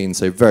behind the scenes,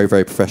 so very,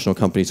 very professional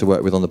company to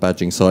work with on the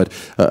badging side,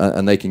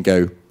 and they can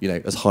go,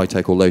 as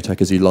high-tech or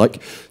low-tech as you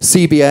like.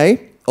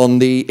 CBA, on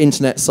the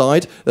internet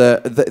side,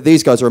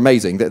 these guys are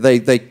amazing.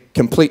 They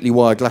completely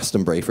wire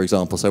Glastonbury, for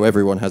example, so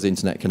everyone has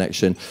internet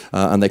connection,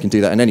 and they can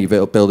do that in any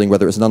building,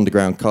 whether it's an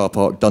underground car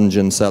park,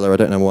 dungeon, cellar. I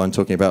don't know why I'm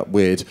talking about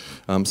weird,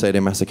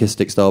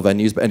 sadomasochistic style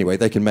venues, but anyway,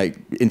 they can make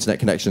internet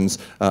connections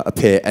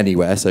appear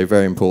anywhere, so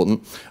very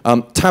important.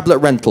 Tablet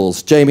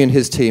rentals. Jamie and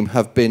his team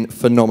have been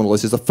phenomenal.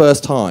 This is the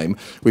first time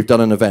we've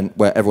done an event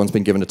where everyone's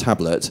been given a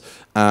tablet,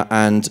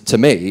 and to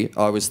me,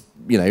 I was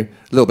a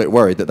little bit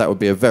worried that would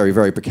be a very,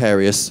 very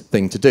precarious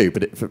thing to do.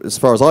 But as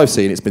far as I've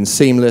seen, it's been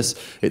seamless,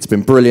 it's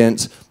been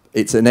brilliant,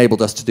 it's enabled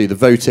us to do the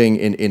voting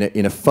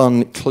in a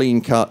fun,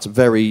 clean-cut,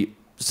 very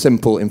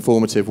simple,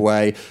 informative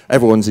way.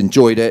 Everyone's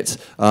enjoyed it.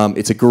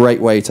 It's a great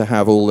way to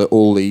have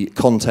all the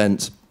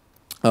content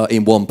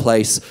in one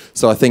place.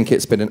 So I think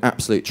it's been an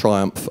absolute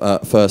triumph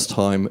first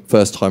time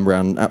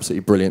round,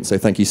 absolutely brilliant. So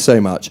thank you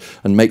so much,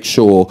 and make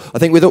sure, I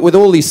think with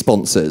all these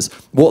sponsors,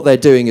 what they're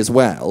doing as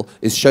well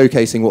is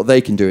showcasing what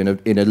they can do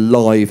in a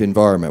live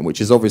environment, which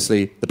is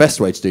obviously the best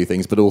way to do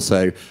things, but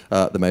also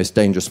the most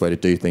dangerous way to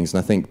do things.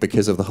 And I think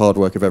because of the hard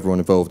work of everyone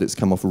involved, it's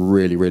come off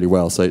really, really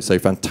well. So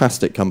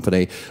fantastic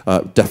company,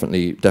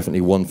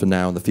 definitely one for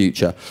now and the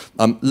future.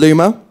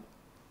 Luma.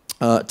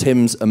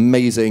 Tim's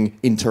amazing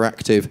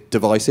interactive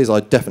devices.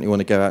 I definitely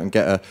want to go out and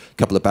get a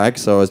couple of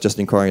bags, so I was just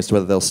inquiring as to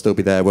whether they'll still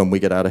be there when we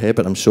get out of here,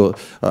 but I'm sure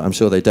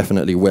they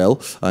definitely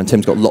will. And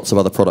Tim's got lots of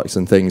other products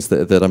and things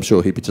that I'm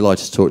sure he'd be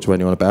delighted to talk to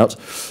anyone about.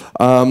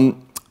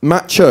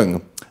 Matt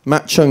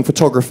Chung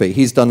Photography.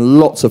 He's done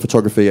lots of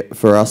photography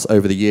for us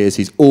over the years.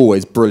 He's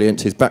always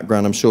brilliant. His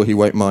background, I'm sure he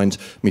won't mind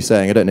me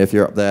saying, I don't know if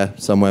you're up there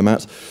somewhere,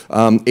 Matt,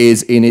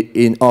 is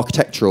in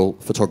architectural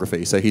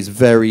photography. So he's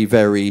very,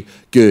 very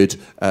good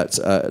at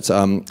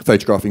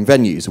photographing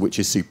venues, which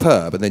is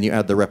superb. And then you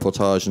add the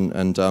reportage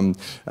and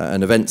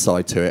an event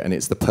side to it, and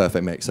it's the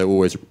perfect mix. So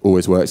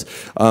always works.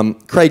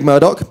 Craig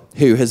Murdoch,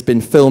 who has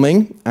been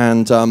filming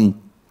and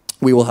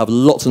We will have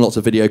lots and lots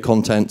of video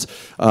content.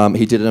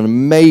 He did an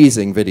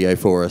amazing video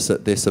for us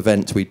at this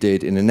event we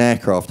did in an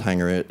aircraft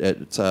hangar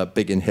at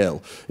Biggin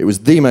Hill. It was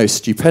the most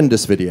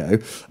stupendous video,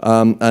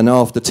 and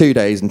after 2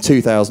 days and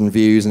 2,000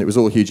 views, and it was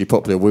all hugely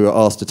popular, we were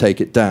asked to take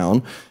it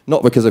down,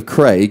 not because of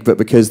Craig, but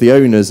because the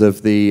owners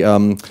of the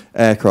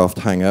aircraft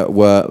hangar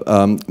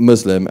were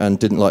Muslim and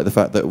didn't like the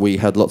fact that we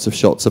had lots of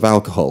shots of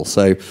alcohol.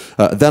 So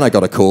then I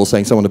got a call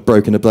saying someone had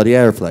broken a bloody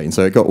airplane,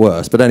 so it got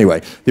worse. But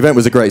anyway, the event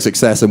was a great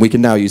success, and we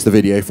can now use the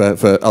video for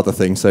other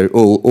things, so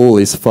all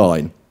is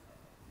fine.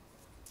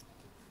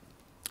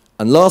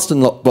 And last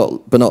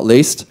but not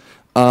least,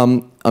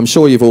 I'm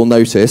sure you've all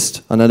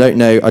noticed, and I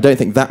don't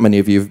think that many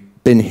of you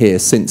have been here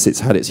since it's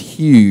had its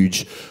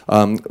huge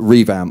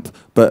revamp,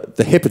 but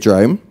the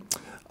Hippodrome,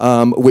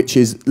 which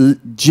is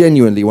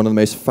genuinely one of the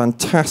most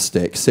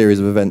fantastic series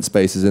of event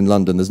spaces in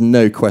London. There's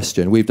no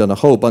question. We've done a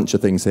whole bunch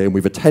of things here, and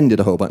we've attended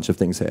a whole bunch of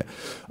things here.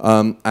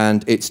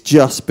 And it's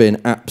just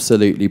been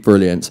absolutely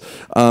brilliant.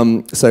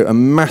 So a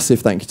massive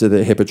thank you to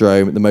the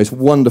Hippodrome, the most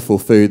wonderful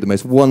food, the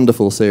most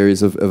wonderful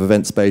series of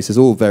event spaces,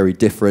 all very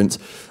different.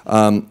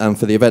 And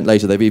for the event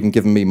later, they've even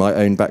given me my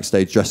own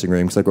backstage dressing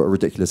room because I've got a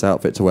ridiculous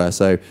outfit to wear.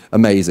 So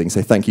amazing.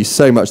 So thank you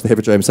so much to the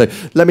Hippodrome. So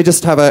let me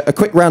just have a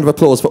quick round of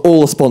applause for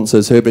all the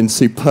sponsors who have been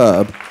superb.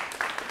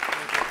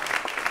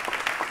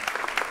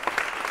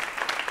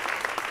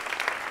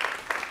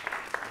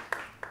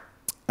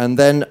 And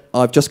then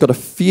I've just got a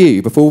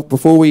few,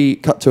 before we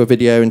cut to a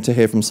video and to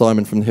hear from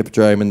Simon from the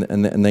Hippodrome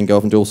and then go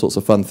off and do all sorts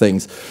of fun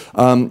things.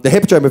 The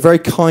Hippodrome have very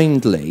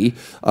kindly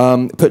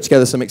put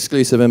together some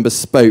exclusive and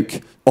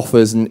bespoke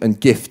offers and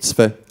gifts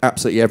for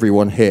absolutely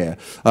everyone here.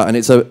 And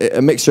it's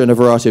a mixture and a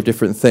variety of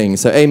different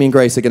things. So Amy and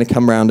Grace are going to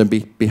come round and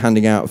be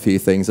handing out a few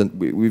things. And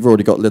we've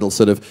already got little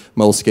sort of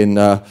moleskin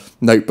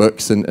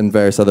notebooks and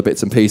various other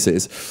bits and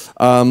pieces.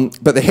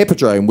 But the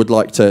Hippodrome would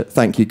like to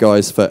thank you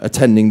guys for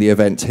attending the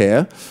event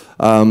here.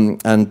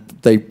 And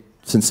they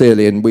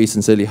sincerely, and we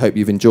sincerely hope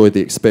you've enjoyed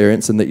the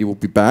experience and that you will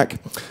be back.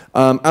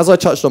 As I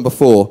touched on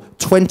before,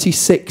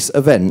 26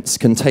 events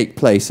can take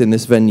place in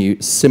this venue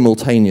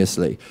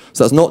simultaneously.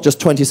 So that's not just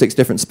 26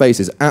 different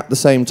spaces. At the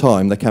same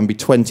time, there can be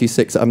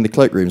 26... I mean, the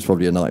cloakroom's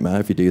probably a nightmare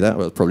if you do that.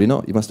 Well, probably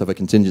not. You must have a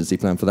contingency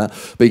plan for that.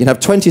 But you can have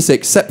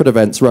 26 separate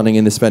events running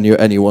in this venue at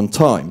any one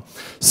time.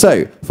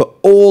 So, for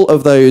all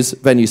of those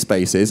venue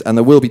spaces, and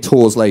there will be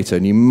tours later,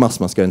 and you must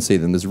go and see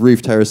them. There's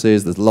roof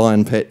terraces, there's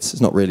lion pits.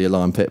 It's not really a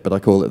lion pit, but I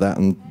call it that,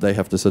 and they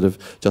have to sort of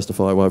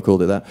justify why I've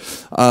called it that.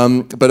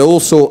 But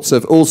all sorts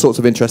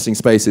of interesting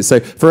spaces.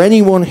 So for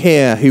anyone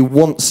here who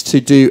wants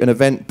to do an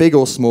event, big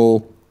or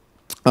small,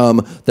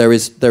 there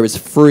is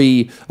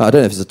free, I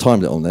don't know if there's a time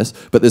limit on this,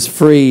 but there's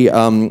free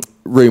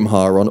room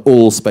hire on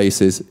all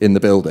spaces in the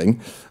building.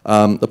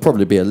 There'll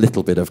probably be a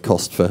little bit of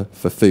cost for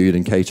food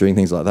and catering,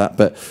 things like that,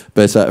 but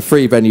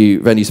free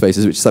venue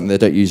spaces, which is something they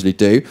don't usually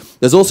do.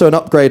 There's also an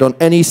upgrade on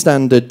any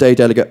standard day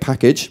delegate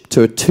package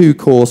to a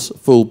 2-course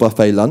full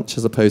buffet lunch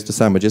as opposed to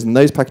sandwiches, and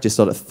those packages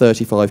start at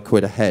 35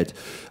 quid a head,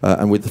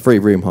 and with the free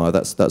room hire,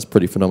 that's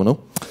pretty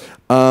phenomenal.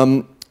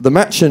 The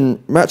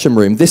Matcham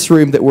room, this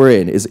room that we're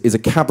in, is a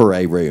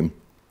cabaret room.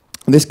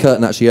 And this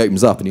curtain actually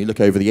opens up and you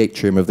look over the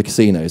atrium of the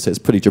casino, so it's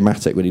pretty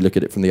dramatic when you look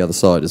at it from the other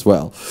side as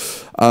well.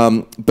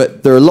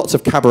 But there are lots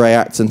of cabaret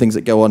acts and things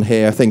that go on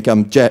here. I think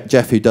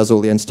Jeff, who does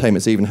all the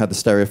entertainments, even had the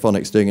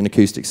Stereophonics doing an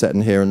acoustic set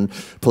in here, and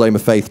Paloma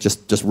Faith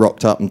just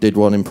rocked up and did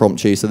one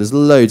impromptu. So there's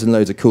loads and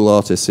loads of cool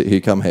artists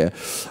who come here.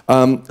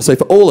 So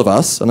for all of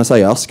us, and I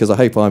say us because I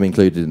hope I'm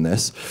included in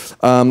this,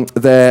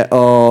 there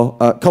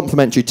are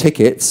complimentary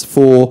tickets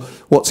for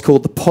what's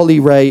called the Polly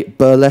Ray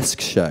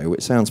Burlesque Show,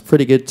 which sounds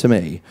pretty good to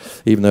me,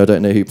 even though I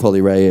don't know who Polly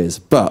Ray is.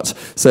 But,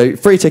 so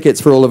free tickets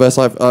for all of us.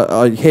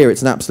 I hear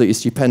it's an absolutely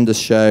stupendous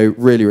show,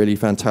 really, really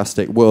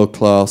fantastic, world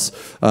class.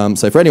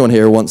 So for anyone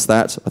here who wants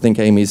that, I think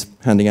Amy's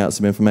handing out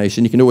some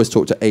information. You can always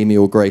talk to Amy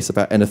or Grace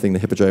about anything the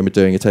Hippodrome are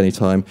doing at any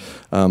time.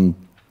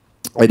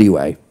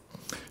 Anyway,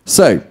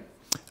 so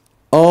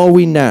are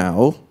we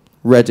now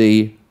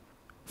ready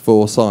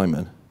for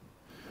Simon?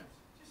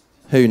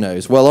 Who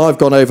knows? Well, I've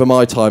gone over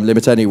my time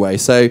limit anyway,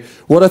 so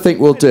what I think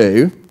we'll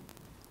do...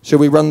 Shall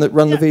we run the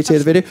VT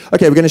of the video?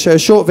 Okay, we're going to show a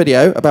short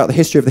video about the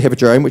history of the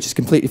Hippodrome, which is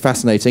completely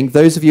fascinating.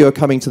 Those of you who are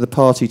coming to the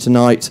party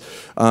tonight,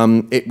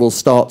 it will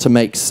start to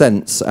make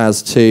sense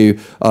as to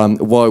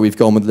why we've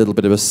gone with a little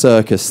bit of a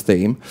circus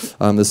theme.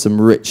 There's some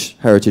rich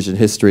heritage and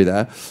history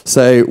there.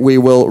 So we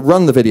will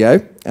run the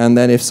video, and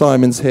then if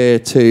Simon's here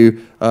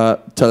to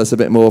tell us a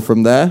bit more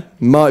from there,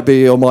 might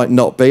be or might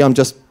not be, I'm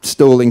just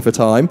stalling for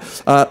time.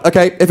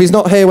 Okay, if he's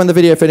not here when the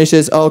video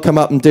finishes, I'll come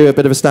up and do a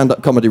bit of a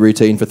stand-up comedy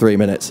routine for 3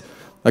 minutes.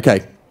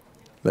 Okay.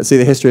 Let's see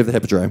the history of the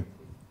Hippodrome.